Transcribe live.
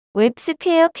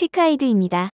웹스퀘어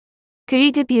퀵가이드입니다.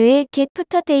 그리드뷰의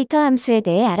getFooterData 함수에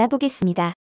대해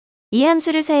알아보겠습니다. 이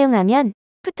함수를 사용하면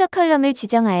푸터 컬럼을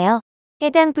지정하여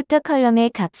해당 푸터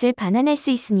컬럼의 값을 반환할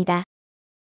수 있습니다.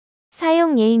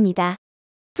 사용 예입니다.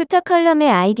 푸터 컬럼의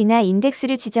아이디나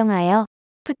인덱스를 지정하여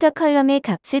푸터 컬럼의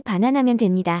값을 반환하면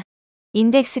됩니다.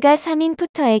 인덱스가 3인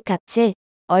푸터의 값을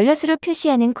얼럿으로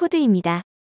표시하는 코드입니다.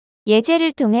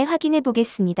 예제를 통해 확인해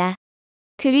보겠습니다.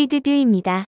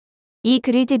 그리드뷰입니다. 이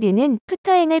그리드뷰는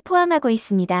푸터행을 포함하고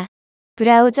있습니다.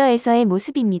 브라우저에서의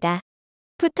모습입니다.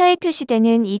 푸터에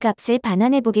표시되는 이 값을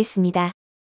반환해 보겠습니다.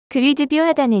 그리드뷰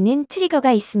하단에는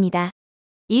트리거가 있습니다.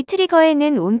 이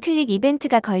트리거에는 온클릭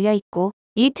이벤트가 걸려 있고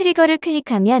이 트리거를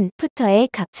클릭하면 푸터의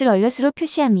값을 얼럿으로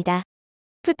표시합니다.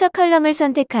 푸터 컬럼을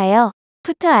선택하여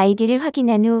푸터 아이디를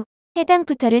확인한 후 해당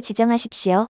푸터를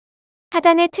지정하십시오.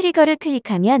 하단의 트리거를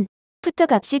클릭하면 푸터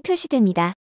값이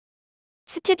표시됩니다.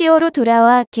 스튜디오로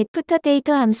돌아와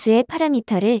getFooterData 함수의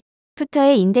파라미터를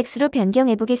푸터의 인덱스로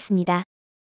변경해 보겠습니다.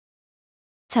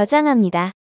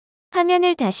 저장합니다.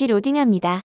 화면을 다시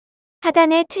로딩합니다.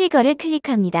 하단의 트리거를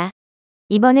클릭합니다.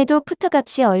 이번에도 푸터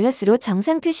값이 얼럿으로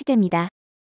정상 표시됩니다.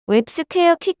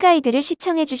 웹스퀘어 퀵가이드를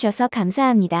시청해 주셔서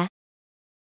감사합니다.